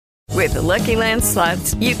With the Lucky Land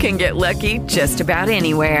Slots, you can get lucky just about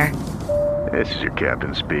anywhere. This is your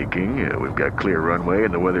captain speaking. We've got clear runway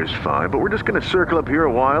and the weather's fine, but we're just going to circle up here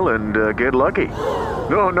a while and get lucky.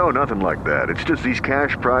 No, nothing like that. It's just these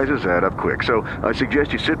cash prizes add up quick. So I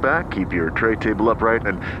suggest you sit back, keep your tray table upright,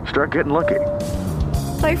 and start getting lucky.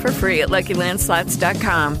 Play for free at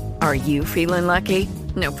LuckyLandSlots.com. Are you feeling lucky?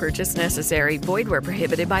 No purchase necessary. Void where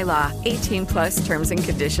prohibited by law. 18+ terms and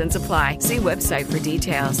conditions apply. See website for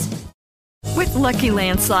details. With Lucky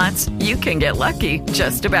Land Slots, you can get lucky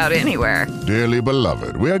just about anywhere. Dearly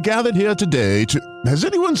beloved, we are gathered here today to... Has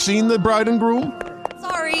anyone seen the bride and groom?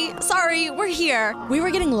 Sorry, we're here. We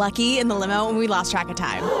were getting lucky in the limo and we lost track of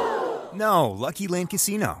time. No, Lucky Land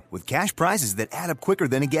Casino, with cash prizes that add up quicker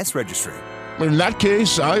than a guest registry. In that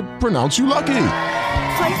case, I pronounce you lucky.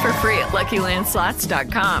 Play for free at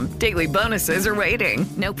LuckyLandSlots.com. Daily bonuses are waiting.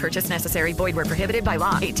 No purchase necessary. Void where prohibited by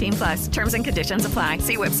law. 18+. Terms and conditions apply.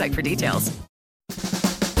 See website for details.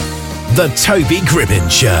 The Toby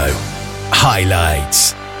Gribbin Show.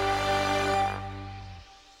 Highlights.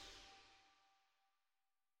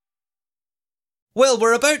 Well,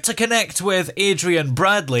 we're about to connect with Adrian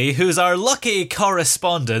Bradley, who's our lucky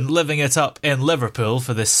correspondent living it up in Liverpool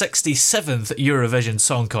for the 67th Eurovision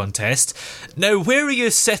Song Contest. Now, where are you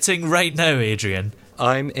sitting right now, Adrian?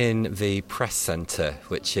 I'm in the press centre,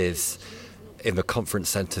 which is in the conference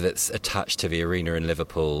centre that's attached to the arena in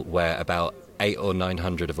Liverpool, where about 800 or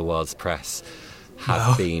 900 of the world's press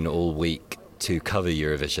have been all week to cover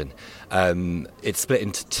Eurovision. It's split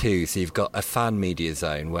into two, so you've got a fan media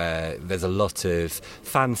zone where there's a lot of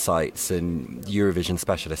fan sites and Eurovision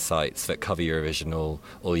specialist sites that cover Eurovision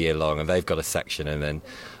all year long, and they've got a section, and then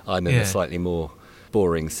I'm in the slightly more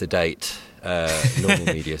boring, sedate, normal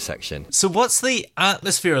media section. So what's the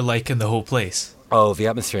atmosphere like in the whole place? Oh, the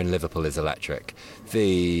atmosphere in Liverpool is electric.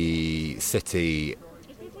 The city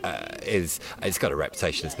it's got a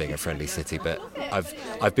reputation as being a friendly city, but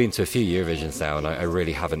I've been to a few Eurovisions now, and I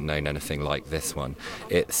really haven't known anything like this one.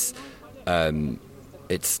 It's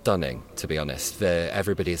stunning, to be honest.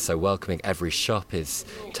 Everybody is so welcoming. Every shop is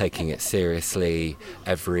taking it seriously.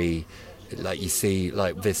 You see,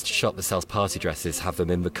 like this shop that sells party dresses have them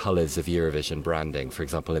in the colours of Eurovision branding, for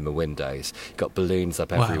example, in the windows. Got balloons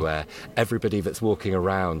up everywhere. Everybody that's walking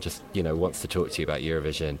around just, wants to talk to you about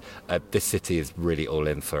Eurovision. This city is really all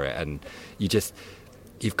in for it, and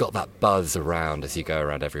you've got that buzz around as you go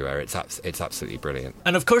around everywhere. It's absolutely brilliant.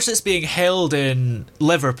 And of course it's being held in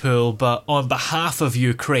Liverpool, but on behalf of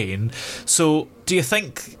Ukraine. So do you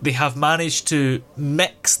think they have managed to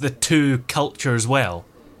mix the two cultures well?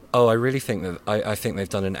 Oh, I really think that I think they've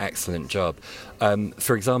done an excellent job.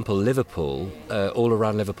 For example, Liverpool, all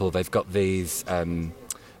around Liverpool, they've got these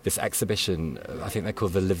this exhibition. I think they're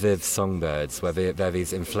called the Lviv Songbirds, where they're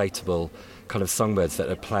these inflatable kind of songbirds that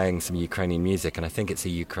are playing some Ukrainian music, and I think it's a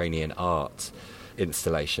Ukrainian art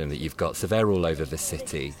installation that you've got. So they're all over the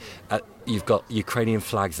city. You've got Ukrainian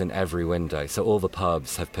flags in every window. So all the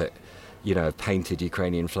pubs have put, painted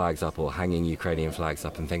Ukrainian flags up or hanging Ukrainian flags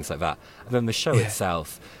up and things like that. And then the show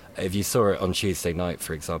itself, if you saw it on Tuesday night,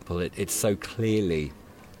 for example, it's so clearly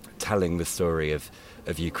telling the story of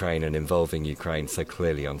Ukraine and involving Ukraine so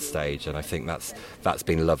clearly on stage, and I think that's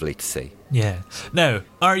been lovely to see. Yeah. Now,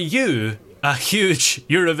 are you a huge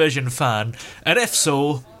Eurovision fan? And if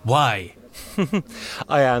so, why?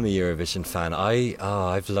 I am a Eurovision fan.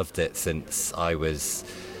 I've loved it since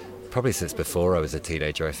since before I was a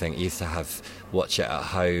teenager, I think. I used to watch it at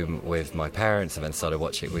home with my parents, and then started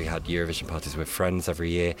watching. We had Eurovision parties with friends every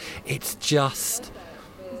year. It's just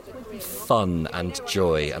fun and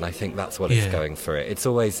joy, and I think that's what it's going for it. It's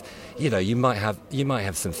always, you might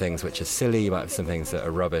have some things which are silly, you might have some things that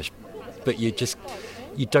are rubbish, but you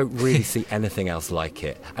don't really see anything else like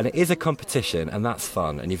it. And it is a competition, and that's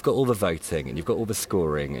fun, and you've got all the voting, and you've got all the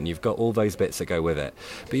scoring, and you've got all those bits that go with it,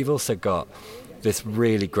 but you've also got this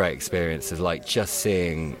really great experience of just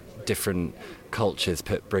seeing different cultures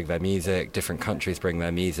bring their music, different countries bring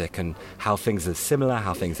their music, and how things are similar,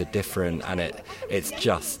 how things are different, and it's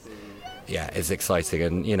just, it's exciting.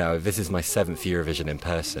 And this is my 7th Eurovision in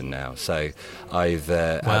person now, so I've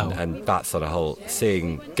and that's on a whole,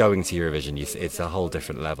 going to Eurovision, it's a whole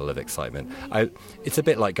different level of excitement. It's a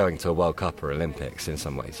bit like going to a World Cup or Olympics in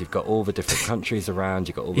some ways. You've got all the different countries around,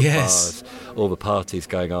 you've got all the bars, all the parties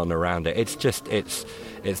going on around it. It's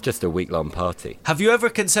just a week-long party. Have you ever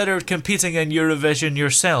considered competing in Eurovision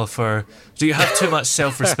yourself, or do you have too much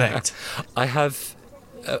self-respect? I have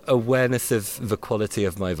awareness of the quality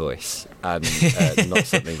of my voice, and not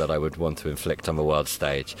something that I would want to inflict on the world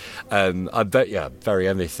stage. I'm very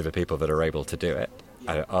envious of the people that are able to do it.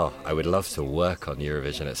 I would love to work on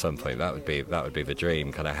Eurovision at some point. That would be the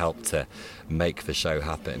dream, kind of help to make the show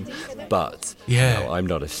happen. But I'm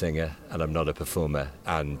not a singer and I'm not a performer,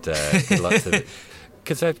 and good luck to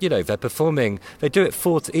because they're performing. They do it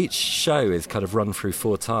each show is kind of run through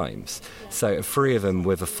 4 times, so 3 of them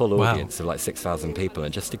with a full audience of like 6,000 people,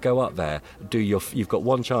 and just to go up there, you've got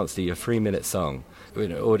one chance to do your 3-minute song.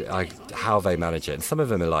 How they manage it, and some of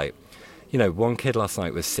them are like, one kid last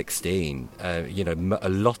night was 16. A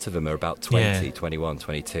lot of them are about 20, 21,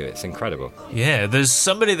 22. It's incredible. Yeah, there's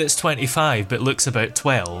somebody that's 25 but looks about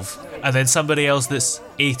 12, and then somebody else that's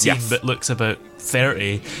 18 but looks about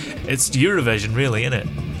 30. It's Eurovision, really, isn't it?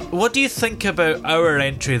 What do you think about our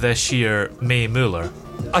entry this year, Mae Muller?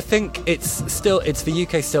 I think it's the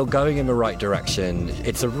UK still going in the right direction.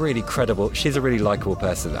 She's a really likeable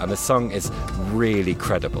person, and the song is really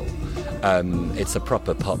credible. It's a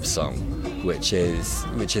proper pop song, which is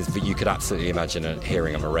you could absolutely imagine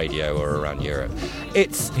hearing on the radio or around Europe.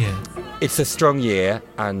 It's a strong year,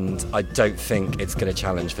 and I don't think it's going to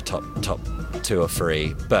challenge for top 2 or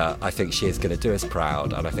 3, but I think she is going to do us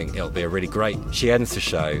proud, and I think it'll be a really great. She ends the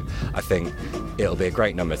show. I think it'll be a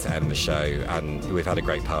great number to end the show, and we've had a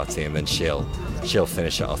great party, and then she'll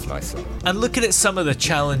finish it off nicely. And looking at some of the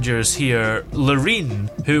challengers here,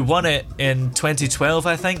 Loreen, who won it in 2012,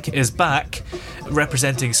 I think, is back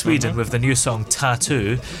representing Sweden with the new song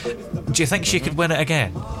Tattoo. Do you think she could win it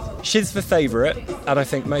again? She's the favourite, and I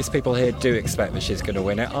think most people here do expect that she's going to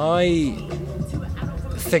win it. I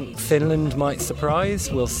think Finland might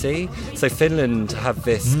surprise. We'll see. So Finland have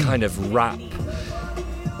this kind of rap,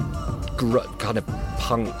 kind of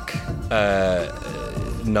punk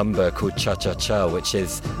number called Cha Cha Cha, which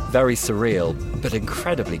is very surreal but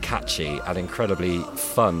incredibly catchy and incredibly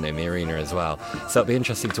fun in the arena as well. So it'll be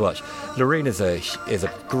interesting to watch. Loreen is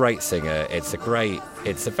a great singer. It's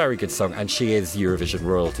a very good song, and she is Eurovision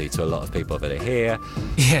royalty to a lot of people that are here.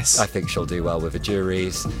 Yes, I think she'll do well with the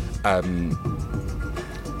juries.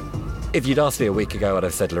 If you'd asked me a week ago, I'd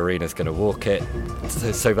have said Lorena's going to walk it.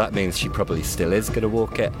 So that means she probably still is going to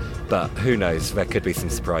walk it. But who knows? There could be some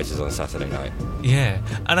surprises on Saturday night. Yeah,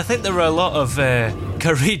 and I think there were a lot of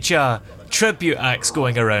Karija tribute acts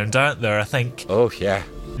going around, aren't there? I think. Oh, yeah.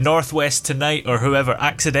 Northwest Tonight or whoever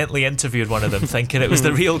accidentally interviewed one of them thinking it was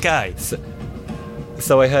the real guy.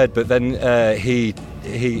 So I heard, but then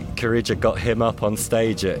Karija got him up on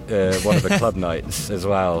stage at one of the club nights as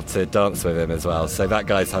well to dance with him as well. So that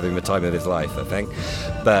guy's having the time of his life, I think.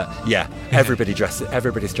 But yeah, everybody's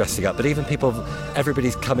dressing up. But even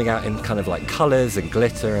everybody's coming out in kind of like colours and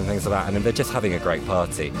glitter and things like that. And they're just having a great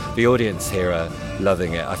party. The audience here are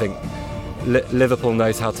loving it. I think Liverpool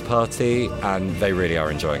knows how to party, and they really are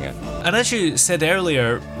enjoying it. And as you said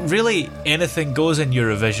earlier, really anything goes in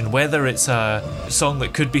Eurovision, whether it's a song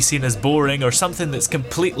that could be seen as boring or something that's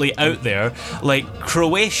completely out there, like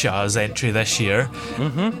Croatia's entry this year.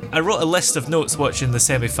 I wrote a list of notes watching the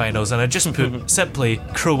semi-finals, and I just put simply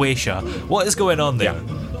Croatia. What is going on there?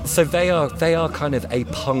 Yeah. So they are kind of a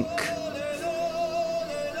punk,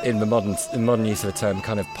 in the modern use of the term,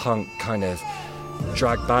 kind of punk, kind of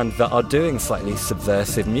drag band that are doing slightly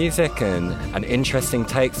subversive music and interesting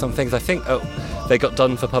takes on things. I think they got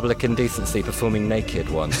done for public indecency performing naked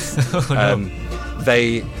once.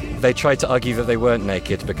 They tried to argue that they weren't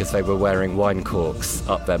naked because they were wearing wine corks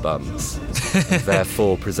up their bums,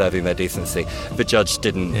 therefore preserving their decency. The judge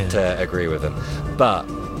didn't agree with them.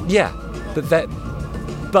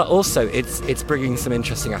 But also, it's bringing some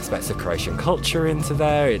interesting aspects of Croatian culture into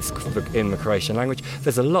there. It's in the Croatian language.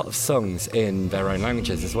 There's a lot of songs in their own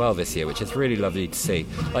languages as well this year, which is really lovely to see.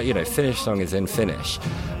 Like, Finnish song is in Finnish,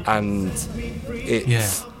 and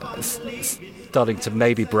it's starting to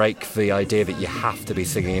maybe break the idea that you have to be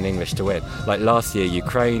singing in English to win. Like last year,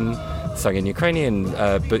 Ukraine sang in Ukrainian,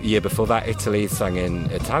 but the year before that, Italy sang in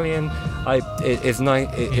Italian.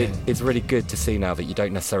 It's really good to see now that you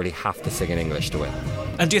don't necessarily have to sing in English to win.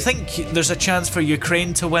 And do you think there's a chance for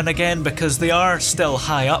Ukraine to win again? Because they are still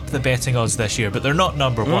high up the betting odds this year, but they're not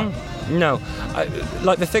number one. No.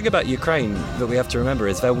 The thing about Ukraine that we have to remember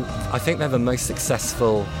is I think they're the most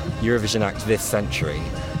successful Eurovision act this century.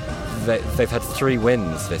 They've had 3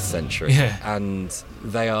 wins this century, and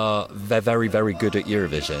they're very, very good at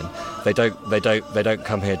Eurovision. They don't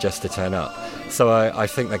come here just to turn up. So I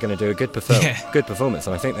think they're going to do a good performance,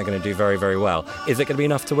 and I think they're going to do very, very well. Is it going to be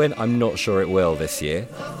enough to win? I'm not sure it will this year,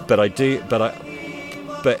 but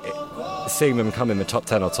seeing them come in the top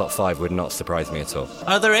 10 or top 5 would not surprise me at all.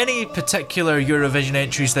 Are there any particular Eurovision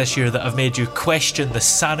entries this year that have made you question the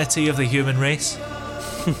sanity of the human race?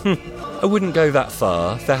 I wouldn't go that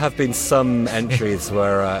far. There have been some entries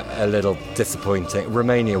where a little disappointing.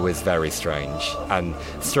 Romania was very strange, and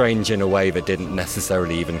strange in a way that didn't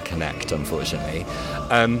necessarily even connect, unfortunately.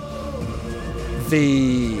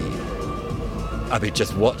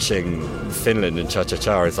 Just watching Finland and Cha Cha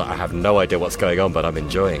Cha is like, I have no idea what's going on, but I'm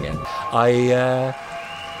enjoying it.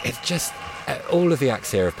 It's just... all of the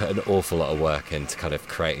acts here have put an awful lot of work into kind of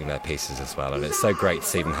creating their pieces as well, and it's so great to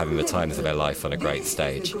see them having the times of their life on a great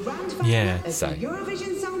stage. Yeah. So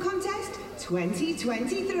Eurovision Song Contest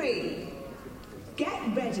 2023.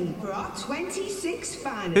 Get ready for our 26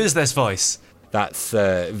 fans. Who's this voice? That's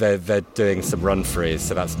they're doing some run frees,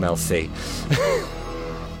 so that's Mel C.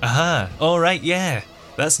 Aha. All right. Yeah.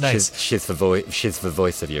 That's nice. She's the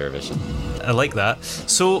voice of Eurovision. I like that.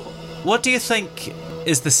 So, what do you think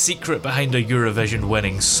is the secret behind a Eurovision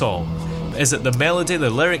winning song? Is it the melody, the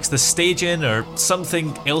lyrics, the staging, or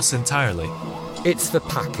something else entirely? It's the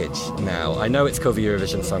package now. I know it's called the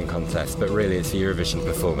Eurovision Song Contest, but really it's the Eurovision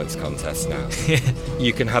Performance Contest now.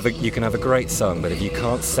 You can have a great song, but if you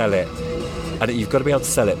can't sell it, and you've got to be able to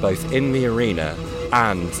sell it both in the arena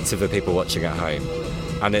and to the people watching at home.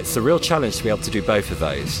 And it's a real challenge to be able to do both of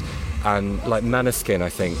those. And like Maneskin, I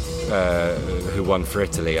think, who won for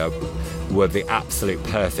Italy, were the absolute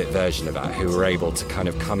perfect version of that, who were able to kind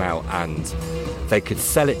of come out and they could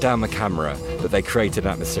sell it down the camera, but they created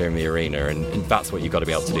an atmosphere in the arena, and that's what you've got to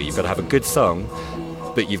be able to do. You've got to have a good song,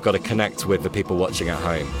 but you've got to connect with the people watching at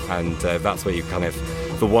home, and that's where you kind of...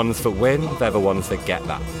 The ones that win, they're the ones that get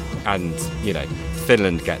that. And, you know,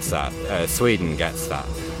 Finland gets that, Sweden gets that.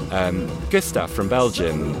 Gustav from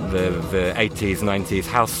Belgium, the 80s, 90s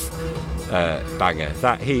house banger,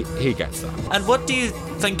 that he gets that. And what do you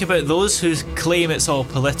think about those who claim it's all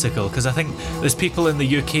political? Because I think there's people in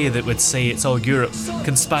the UK that would say it's all Europe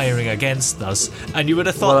conspiring against us, and you would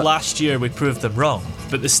have thought last year we proved them wrong,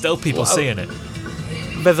 but there's still people saying it.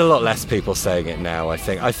 There's a lot less people saying it now, I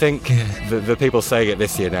think. I think the people saying it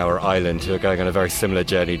this year now are Ireland, who are going on a very similar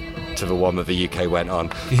journey to the one that the UK went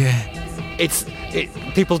on. Yeah.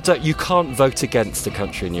 People don't. You can't vote against a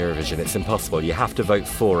country in Eurovision. It's impossible. You have to vote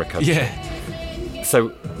for a country. Yeah. So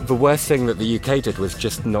the worst thing that the UK did was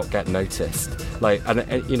just not get noticed. Like,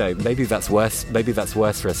 and you know, maybe that's worse. Maybe that's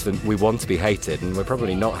worse for us than we want to be hated, and we're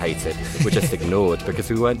probably not hated. We're just ignored because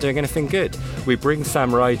we weren't doing anything good. We bring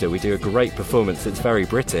Sam Ryder. We do a great performance. It's very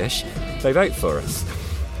British. They vote for us,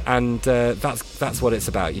 and that's what it's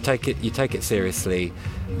about. You take it seriously,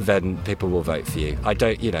 then people will vote for you.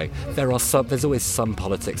 There's always some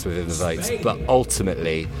politics within the votes, but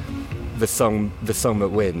ultimately the song that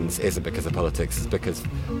wins isn't because of politics, it's because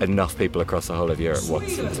enough people across the whole of Europe want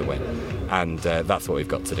them to win, and that's what we've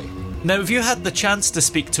got to do. Now, have you had the chance to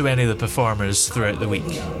speak to any of the performers throughout the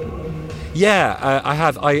week? Yeah, I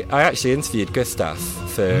have. I actually interviewed Gustav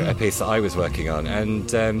for a piece that I was working on, and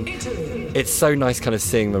it's so nice kind of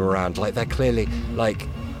seeing them around. Like, they're clearly, like,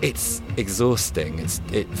 it's exhausting.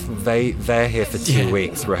 They're here for 2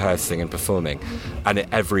 weeks rehearsing and performing, and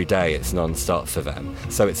every day it's non-stop for them.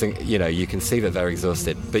 So it's, you know, you can see that they're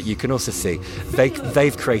exhausted, but you can also see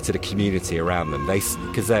they've created a community around them.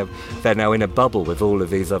 Because they're now in a bubble with all of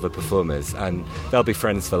these other performers, and they'll be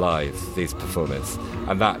friends for life, these performers,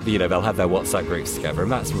 and that, you know, they'll have their WhatsApp groups together,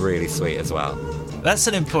 and that's really sweet as well. That's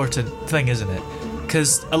an important thing, isn't it?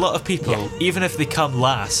 Because a lot of people, even if they come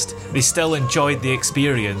last, they still enjoyed the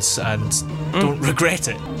experience and don't regret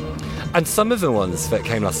it. And some of the ones that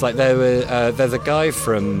came last, like there's a guy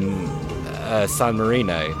from San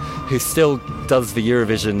Marino who still does the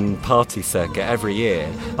Eurovision party circuit every year.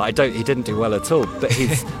 He didn't do well at all, but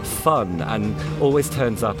he's fun and always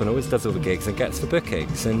turns up and always does all the gigs and gets the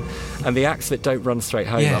bookings. And the acts that don't run straight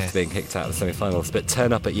home after being kicked out of the semi-finals, but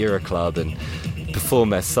turn up at Euroclub and perform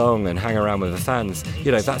their song and hang around with the fans,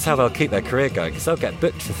 you know, that's how they'll keep their career going, because they'll get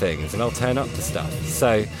booked for things and they'll turn up to stuff.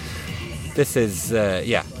 So this is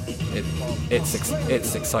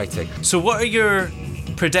it's exciting. So what are your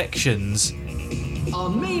predictions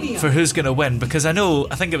for who's going to win? Because I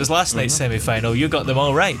think it was last night's semi-final, you got them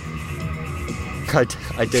all right.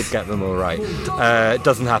 I did get them all right. It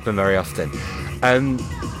doesn't happen very often.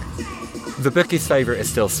 The bookie's favourite is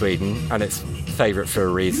still Sweden, and it's favourite for a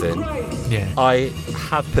reason. Yeah. I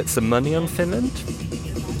have put some money on Finland,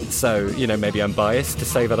 so, you know, maybe I'm biased to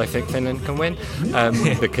say that I think Finland can win,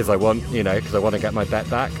 because I want to get my bet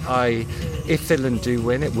back. if Finland do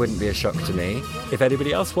win, it wouldn't be a shock to me. If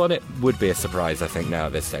anybody else won, it would be a surprise, I think, now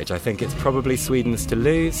at this stage. I think it's probably Sweden's to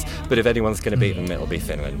lose, but if anyone's going to beat them, it'll be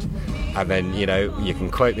Finland. And then, you know, you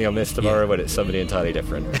can quote me on this tomorrow when it's somebody entirely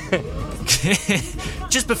different.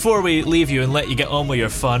 Just before we leave you and let you get on with your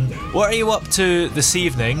fun, what are you up to this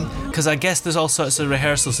evening? Because I guess there's all sorts of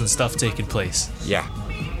rehearsals and stuff taking place. Yeah.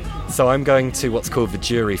 So I'm going to what's called the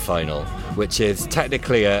jury final, which is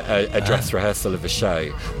technically a dress rehearsal of a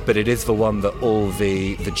show, but it is the one that all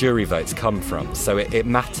the jury votes come from. So it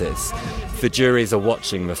matters. The juries are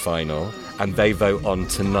watching the final and they vote on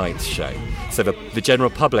tonight's show. So the general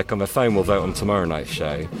public on the phone will vote on tomorrow night's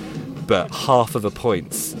show, but half of the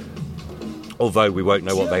points, although we won't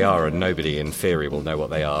know what they are and nobody in theory will know what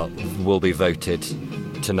they are, will be voted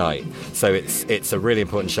tonight. So it's a really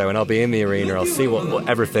important show, and I'll be in the arena. I'll see what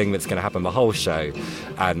everything that's going to happen the whole show,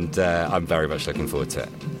 and I'm very much looking forward to it.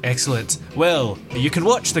 Excellent. Well, you can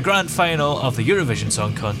watch the grand final of the Eurovision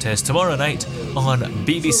Song Contest tomorrow night on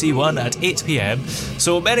BBC One at 8 p.m.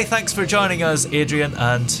 So many thanks for joining us, Adrian,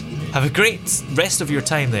 and have a great rest of your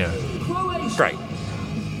time there. Great.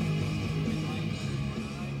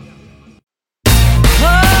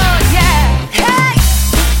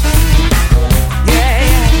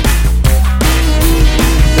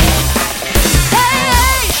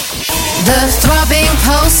 The throbbing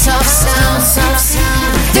pulse of sound.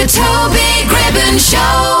 The Toby Gribbon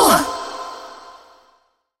Show.